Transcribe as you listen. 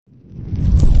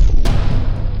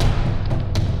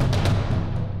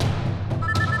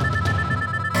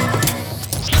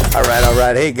All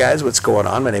right. Hey guys, what's going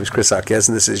on? My name is Chris Alquez,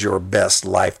 and this is Your Best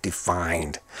Life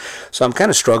Defined. So I'm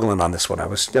kind of struggling on this one.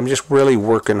 I'm just really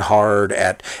working hard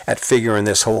at figuring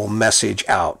this whole message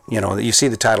out. You know, you see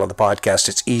the title of the podcast.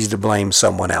 It's easy to blame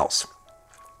someone else.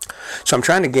 So I'm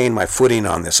trying to gain my footing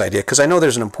on this idea because I know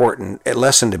there's an important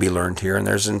lesson to be learned here, and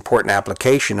there's an important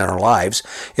application in our lives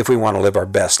if we want to live our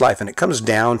best life, and it comes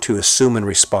down to assuming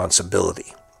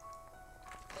responsibility.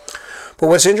 But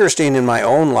what's interesting in my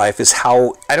own life is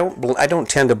how I don't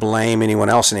tend to blame anyone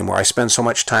else anymore. I spend so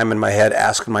much time in my head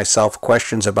asking myself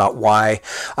questions about why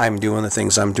I'm doing the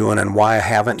things I'm doing and why I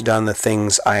haven't done the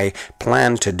things I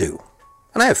plan to do.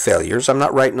 And I have failures. I'm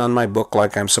not writing on my book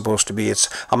like I'm supposed to be.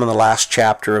 I'm in the last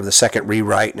chapter of the second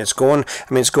rewrite, and it's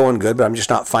going good, but I'm just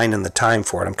not finding the time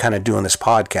for it. I'm kind of doing this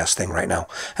podcast thing right now,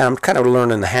 and I'm kind of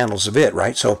learning the handles of it,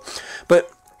 right?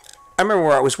 But I remember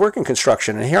where I was working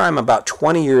construction, and here I'm about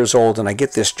 20 years old, and I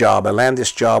get this job. I land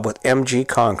this job with MG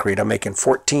Concrete. I'm making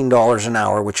 $14 an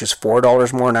hour, which is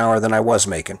 $4 more an hour than I was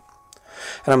making.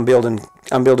 And I'm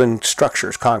building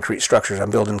structures, concrete structures. I'm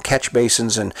building catch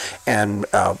basins and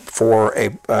for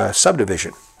a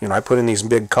subdivision. You know, I put in these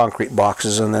big concrete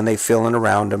boxes, and then they fill in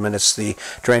around them, and it's the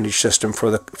drainage system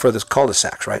for the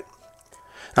cul-de-sacs, right?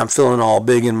 I'm feeling all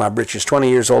big in my britches. 20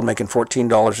 years old, making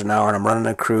 $14 an hour, and I'm running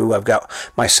a crew. I've got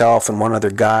myself and one other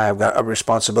guy. I've got a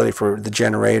responsibility for the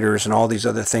generators and all these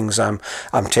other things I'm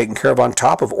taking care of on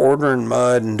top of ordering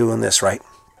mud and doing this, right?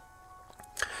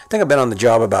 I think I've been on the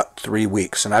job about 3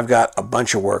 weeks, and I've got a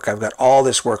bunch of work. I've got all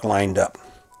this work lined up,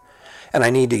 and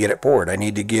I need to get it poured. I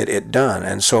need to get it done.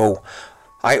 And so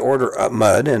I order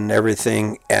mud and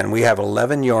everything, and we have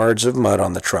 11 yards of mud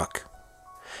on the truck.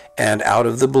 And out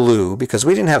of the blue, because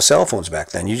we didn't have cell phones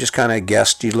back then, you just kind of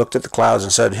guessed, you looked at the clouds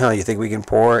and said, you think we can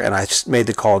pour? And I made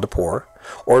the call to pour,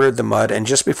 ordered the mud, and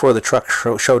just before the truck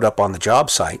showed up on the job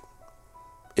site,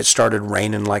 it started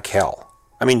raining like hell.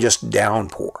 I mean, just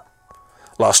downpour.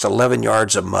 Lost 11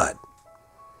 yards of mud.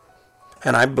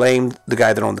 And I blamed the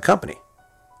guy that owned the company.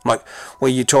 I'm like,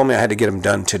 well, you told me I had to get them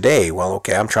done today. Well,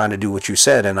 okay, I'm trying to do what you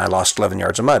said, and I lost 11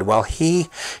 yards of mud. Well, he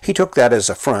took that as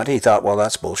a front. He thought, well,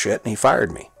 that's bullshit, and he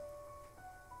fired me.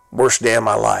 Worst day of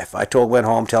my life. Went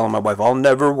home telling my wife, I'll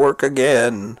never work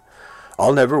again.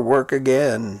 I'll never work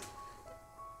again.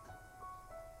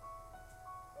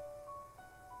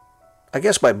 I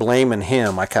guess by blaming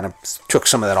him, I kind of took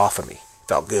some of that off of me.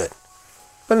 Felt good.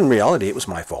 But in reality, it was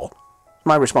my fault.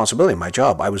 My responsibility, my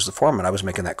job. I was the foreman. I was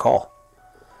making that call.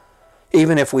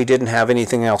 Even if we didn't have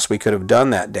anything else we could have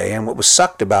done that day, and what was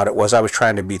sucked about it was I was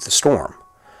trying to beat the storm.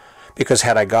 Because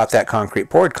had I got that concrete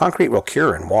poured, concrete will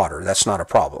cure in water. That's not a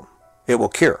problem. It will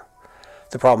cure.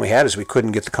 The problem we had is we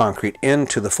couldn't get the concrete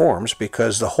into the forms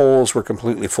because the holes were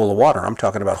completely full of water. I'm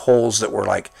talking about holes that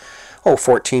were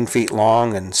 14 feet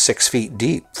long and 6 feet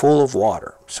deep, full of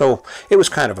water. So it was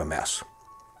kind of a mess.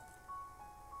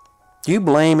 Do you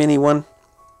blame anyone?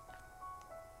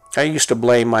 I used to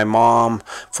blame my mom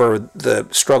for the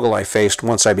struggle I faced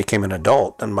once I became an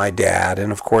adult, and my dad,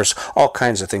 and of course all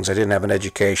kinds of things. I didn't have an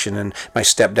education, and my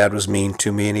stepdad was mean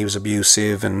to me, and he was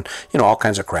abusive, and all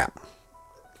kinds of crap.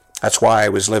 That's why I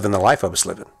was living the life I was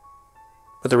living.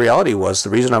 But the reality was, the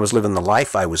reason I was living the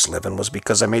life I was living was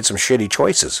because I made some shitty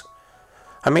choices.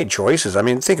 I made choices. I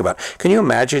mean, think about it. Can you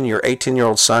imagine your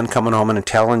 18-year-old son coming home and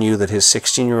telling you that his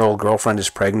 16-year-old girlfriend is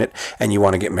pregnant and you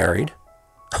want to get married?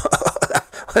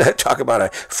 Talk about a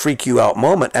freak you out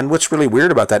moment. And what's really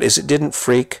weird about that is it didn't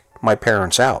freak my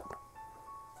parents out.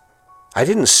 I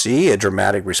didn't see a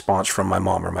dramatic response from my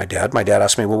mom or my dad. My dad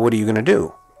asked me, well, what are you going to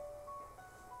do?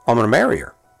 I'm going to marry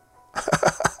her.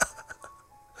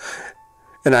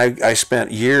 And I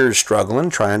spent years struggling,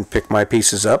 trying to pick my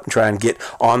pieces up and try and get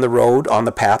on the road, on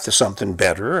the path to something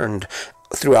better. And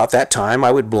throughout that time,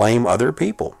 I would blame other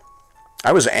people.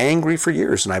 I was angry for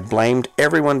years, and I blamed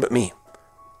everyone but me.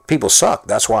 People suck.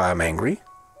 That's why I'm angry.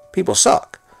 People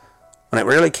suck. When it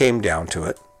really came down to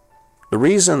it, the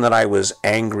reason that I was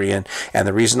angry and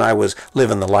the reason I was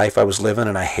living the life I was living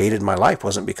and I hated my life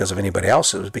wasn't because of anybody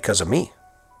else. It was because of me.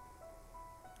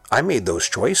 I made those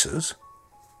choices.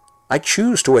 I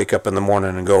choose to wake up in the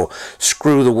morning and go,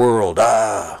 screw the world.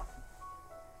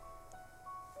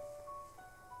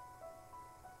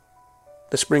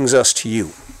 This brings us to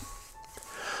you.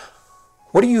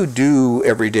 What do you do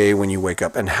every day when you wake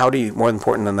up? And more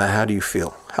important than that, how do you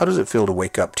feel? How does it feel to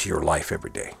wake up to your life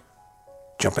every day?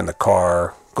 Jump in the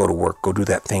car, go to work, go do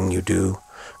that thing you do,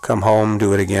 come home,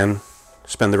 do it again,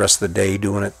 spend the rest of the day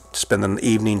doing it, spend the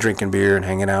evening drinking beer and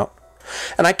hanging out.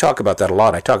 And I talk about that a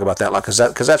lot. I talk about that a lot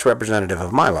because that's representative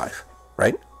of my life,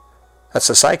 right? That's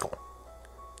the cycle.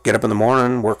 Get up in the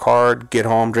morning, work hard, get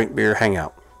home, drink beer, hang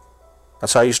out.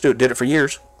 That's how I used to do it. Did it for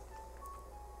years.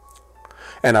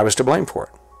 and I was to blame for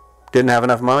it. Didn't have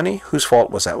enough money? Whose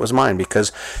fault was that? It was mine,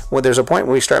 because there's a point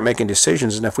when we start making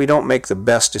decisions, and if we don't make the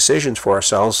best decisions for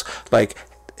ourselves, like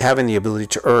having the ability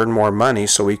to earn more money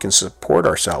so we can support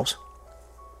ourselves,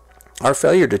 our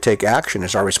failure to take action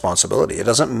is our responsibility. It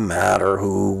doesn't matter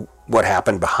what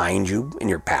happened behind you in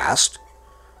your past.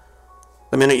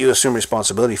 The minute you assume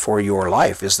responsibility for your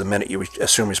life is the minute you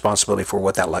assume responsibility for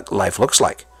what that life looks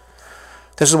like.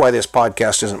 This is why this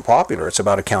podcast isn't popular. It's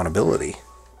about accountability.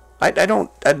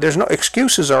 There's no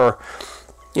excuses are,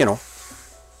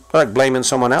 like blaming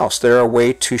someone else. They're a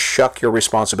way to shuck your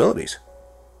responsibilities.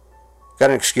 Got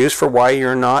an excuse for why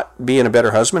you're not being a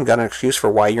better husband? Got an excuse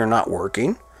for why you're not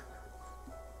working?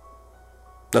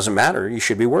 Doesn't matter. You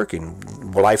should be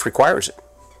working. Life requires it.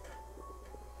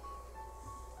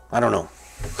 I don't know.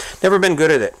 Never been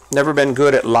good at it. Never been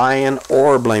good at lying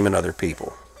or blaming other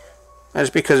people. That's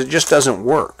because it just doesn't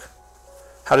work.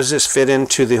 How does this fit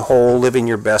into the whole living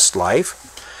your best life?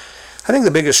 I think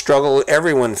the biggest struggle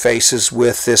everyone faces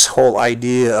with this whole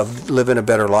idea of living a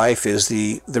better life is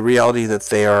the reality that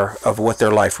they are of what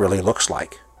their life really looks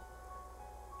like.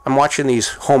 I'm watching these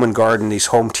home and garden, these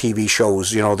home TV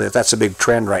shows, that's a big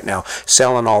trend right now,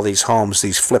 selling all these homes,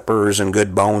 these flippers and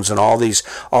Good Bones and all these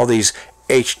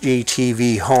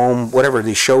HGTV home, whatever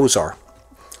these shows are.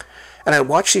 And I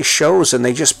watch these shows and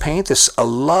they just paint this a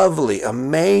lovely,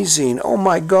 amazing, oh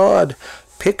my God,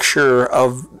 picture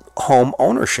of home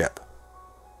ownership.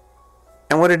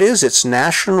 And what it is, it's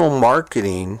national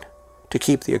marketing to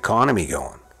keep the economy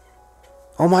going.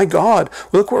 Oh my God,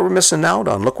 look what we're missing out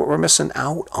on. Look what we're missing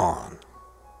out on.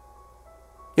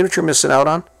 You know what you're missing out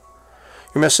on?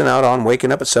 You're missing out on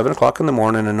waking up at 7 o'clock in the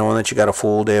morning and knowing that you got a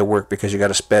full day of work because you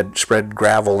got to spread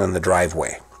gravel in the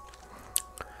driveway.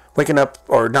 Waking up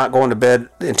or not going to bed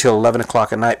until 11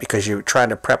 o'clock at night because you're trying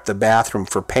to prep the bathroom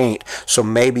for paint, so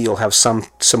maybe you'll have some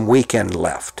weekend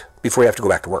left before you have to go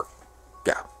back to work.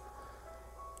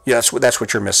 Yeah, that's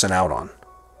what you're missing out on.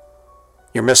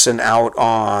 You're missing out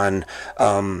on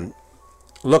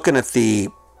looking at the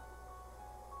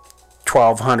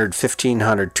 $1,200,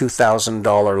 $1,500,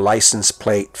 $2,000 license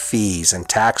plate fees and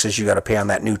taxes you got to pay on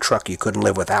that new truck you couldn't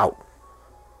live without.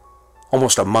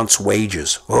 Almost a month's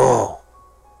wages. Oh,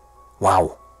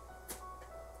 wow.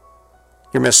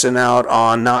 You're missing out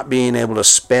on not being able to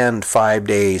spend 5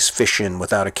 days fishing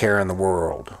without a care in the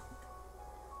world.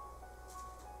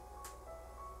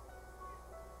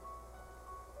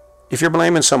 If you're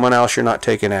blaming someone else, you're not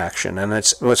taking action. And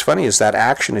what's funny is that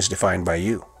action is defined by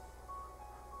you.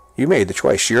 You made the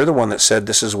choice. You're the one that said,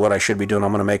 this is what I should be doing.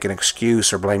 I'm going to make an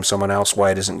excuse or blame someone else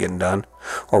why it isn't getting done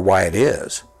or why it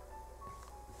is.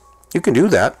 You can do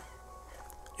that.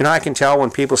 I can tell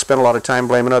when people spend a lot of time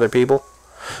blaming other people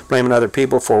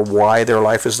for why their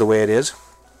life is the way it is,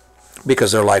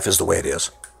 because their life is the way it is.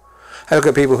 I look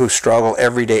at people who struggle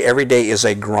every day. Every day is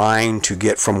a grind to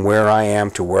get from where I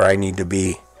am to where I need to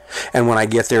be. And when I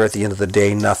get there at the end of the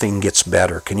day, nothing gets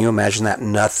better. Can you imagine that?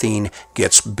 Nothing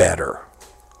gets better.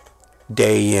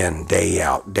 Day in, day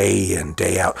out, day in,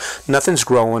 day out. Nothing's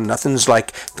growing. Nothing's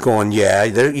like going, yeah.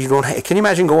 You don't. Can you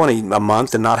imagine going a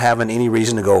month and not having any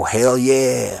reason to go, hell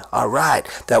yeah, all right,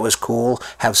 that was cool.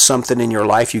 Have something in your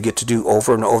life you get to do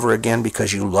over and over again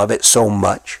because you love it so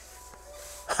much.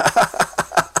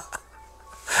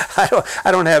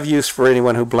 I don't have use for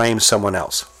anyone who blames someone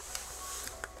else.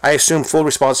 I assume full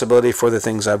responsibility for the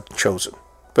things I've chosen,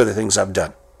 for the things I've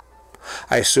done.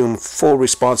 I assume full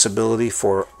responsibility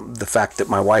for the fact that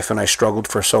my wife and I struggled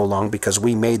for so long because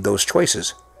we made those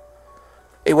choices.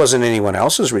 It wasn't anyone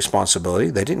else's responsibility.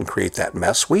 They didn't create that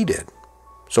mess. We did.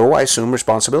 So I assume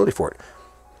responsibility for it.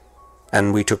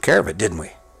 And we took care of it, didn't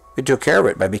we? We took care of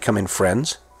it by becoming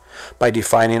friends, by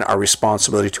defining our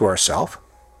responsibility to ourselves,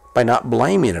 by not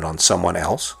blaming it on someone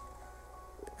else,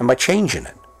 and by changing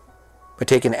it. By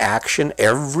taking action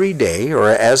every day or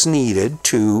as needed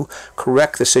to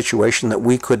correct the situation that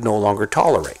we could no longer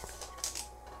tolerate.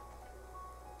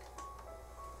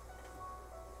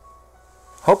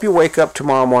 Hope you wake up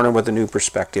tomorrow morning with a new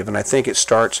perspective, and I think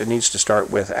it needs to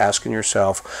start with asking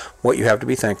yourself what you have to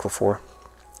be thankful for,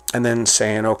 and then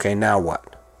saying, okay, now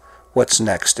what? What's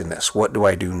next in this? What do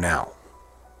I do now?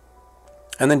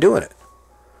 And then doing it.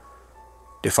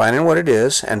 Defining what it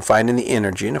is and finding the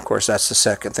energy. And of course, that's the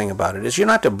second thing about it, is you're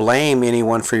not to blame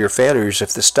anyone for your failures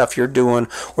if the stuff you're doing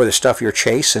or the stuff you're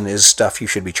chasing is stuff you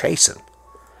should be chasing.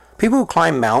 People who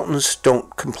climb mountains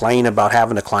don't complain about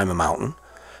having to climb a mountain.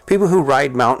 People who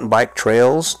ride mountain bike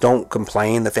trails don't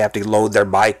complain that they have to load their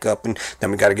bike up and then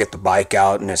we got to get the bike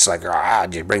out and it's like,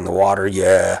 did you bring the water?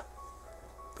 Yeah.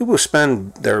 People who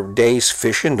spend their days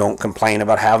fishing don't complain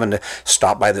about having to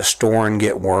stop by the store and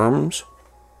get worms.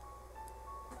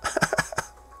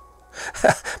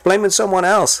 Blaming someone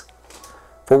else.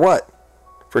 For what?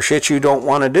 For shit you don't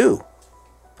want to do.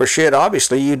 For shit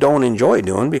obviously you don't enjoy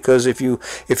doing, because if you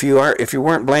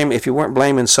weren't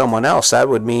blaming someone else, that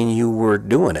would mean you were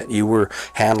doing it. You were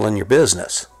handling your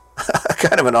business.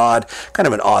 kind of an odd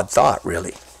thought,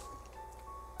 really.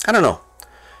 I don't know.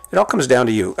 It all comes down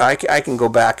to you. I can go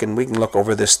back and we can look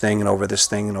over this thing and over this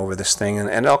thing and over this thing, and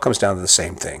it all comes down to the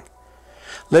same thing.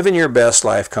 Living your best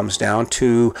life comes down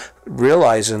to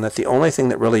realizing that the only thing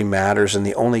that really matters and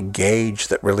the only gauge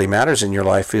that really matters in your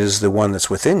life is the one that's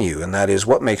within you, and that is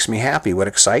what makes me happy, what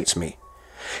excites me.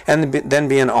 And then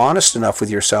being honest enough with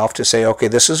yourself to say, okay,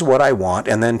 this is what I want,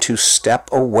 and then to step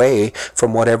away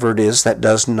from whatever it is that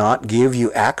does not give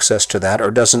you access to that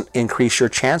or doesn't increase your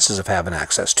chances of having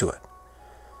access to it.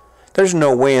 There's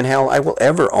no way in hell I will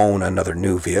ever own another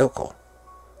new vehicle.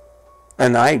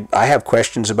 And I have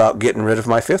questions about getting rid of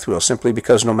my fifth wheel simply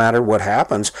because no matter what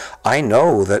happens, I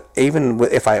know that even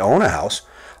if I own a house,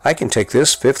 I can take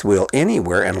this fifth wheel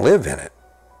anywhere and live in it.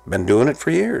 Been doing it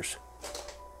for years.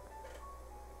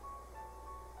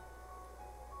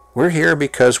 We're here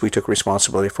because we took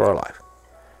responsibility for our life.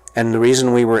 And the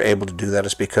reason we were able to do that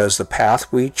is because the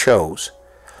path we chose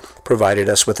provided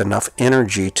us with enough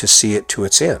energy to see it to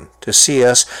its end, to see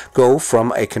us go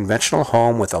from a conventional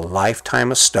home with a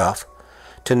lifetime of stuff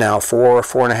to now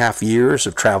 4.5 years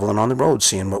of traveling on the road,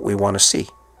 seeing what we want to see.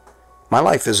 My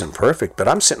life isn't perfect, but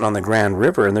I'm sitting on the Grand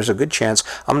River, and there's a good chance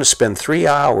I'm going to spend 3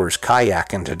 hours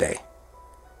kayaking today.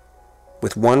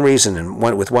 With one reason and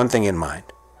with one thing in mind.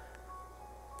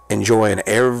 Enjoying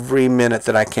every minute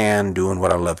that I can doing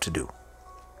what I love to do.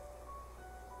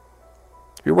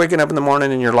 You're waking up in the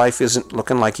morning and your life isn't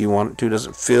looking like you want it to,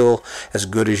 doesn't feel as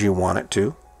good as you want it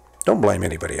to. Don't blame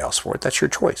anybody else for it. That's your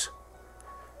choice.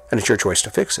 And it's your choice to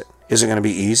fix it. Is it going to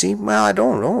be easy? Well, I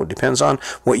don't know. It depends on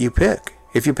what you pick.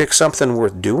 If you pick something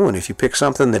worth doing, if you pick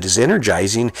something that is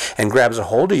energizing and grabs a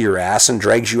hold of your ass and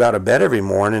drags you out of bed every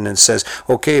morning and says,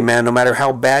 okay, man, no matter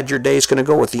how bad your day is going to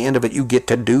go, at the end of it, you get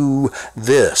to do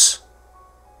this.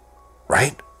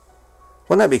 Right?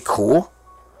 Wouldn't that be cool?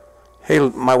 Hey,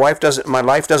 my life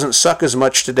doesn't suck as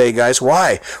much today, guys.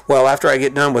 Why? Well, after I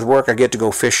get done with work, I get to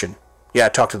go fishing. Yeah, I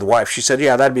talked to the wife. She said,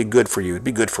 yeah, that'd be good for you. It'd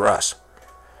be good for us.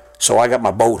 So I got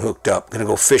my boat hooked up. Going to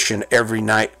go fishing every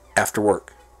night after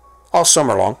work. All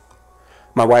summer long.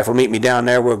 My wife will meet me down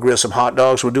there. We'll grill some hot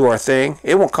dogs. We'll do our thing.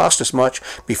 It won't cost us much.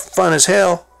 Be fun as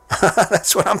hell.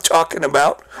 That's what I'm talking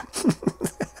about.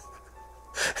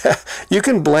 You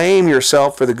can blame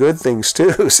yourself for the good things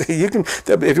too. See, you can,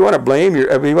 if you want to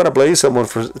blame someone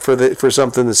for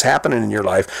something that's happening in your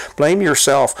life, blame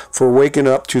yourself for waking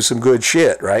up to some good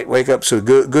shit, right? Wake up to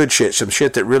good shit, some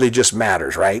shit that really just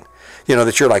matters, right? You know,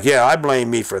 that you're like, yeah, I blame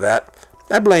me for that.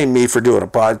 I blame me for doing a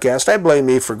podcast. I blame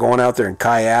me for going out there and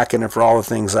kayaking and for all the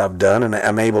things I've done and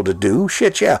I'm able to do.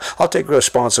 Shit, yeah, I'll take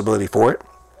responsibility for it.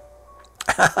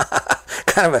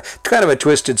 kind of a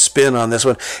twisted spin on this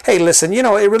one. Hey, listen, you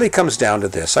know, it really comes down to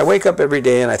this. I wake up every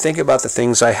day and I think about the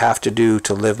things I have to do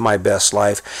to live my best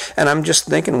life. And I'm just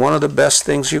thinking one of the best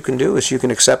things you can do is you can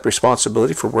accept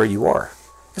responsibility for where you are.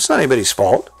 It's not anybody's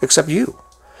fault except you.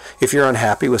 If you're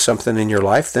unhappy with something in your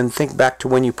life, then think back to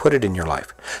when you put it in your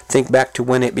life. Think back to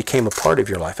when it became a part of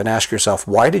your life and ask yourself,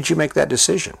 why did you make that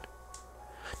decision?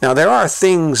 Now, there are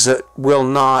things that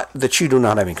you do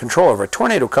not have any control over. A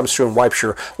tornado comes through and wipes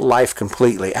your life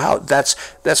completely out. That's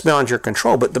beyond your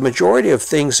control. But the majority of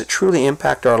things that truly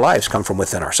impact our lives come from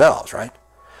within ourselves, right?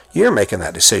 You're making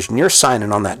that decision. You're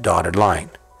signing on that dotted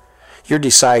line. You're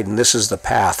deciding this is the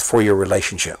path for your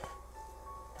relationship.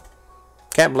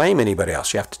 Can't blame anybody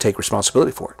else. You have to take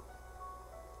responsibility for it.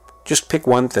 Just pick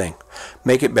one thing.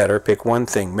 Make it better. Pick one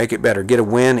thing. Make it better. Get a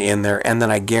win in there. And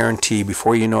then I guarantee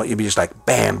before you know it, you'll be just like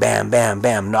bam, bam, bam,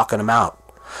 bam, knocking them out.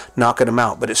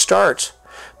 But it starts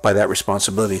by that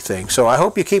responsibility thing. So I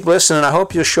hope you keep listening. I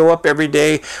hope you'll show up every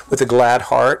day with a glad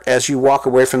heart as you walk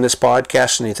away from this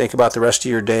podcast and you think about the rest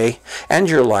of your day and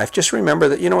your life. Just remember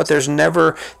that, you know what, there's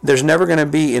never going to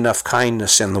be enough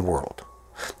kindness in the world.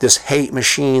 This hate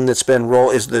machine that's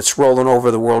rolling over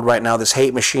the world right now, this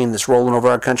hate machine that's rolling over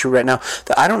our country right now,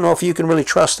 I don't know if you can really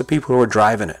trust the people who are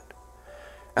driving it.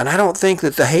 And I don't think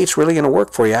that the hate's really going to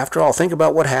work for you. After all, think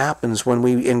about what happens when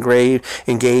we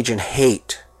engage in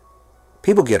hate.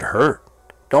 People get hurt.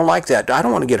 Don't like that. I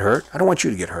don't want to get hurt. I don't want you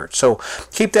to get hurt. So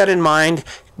keep that in mind.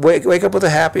 Wake up with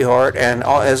a happy heart. And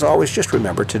as always, just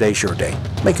remember, today's your day.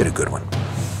 Make it a good one.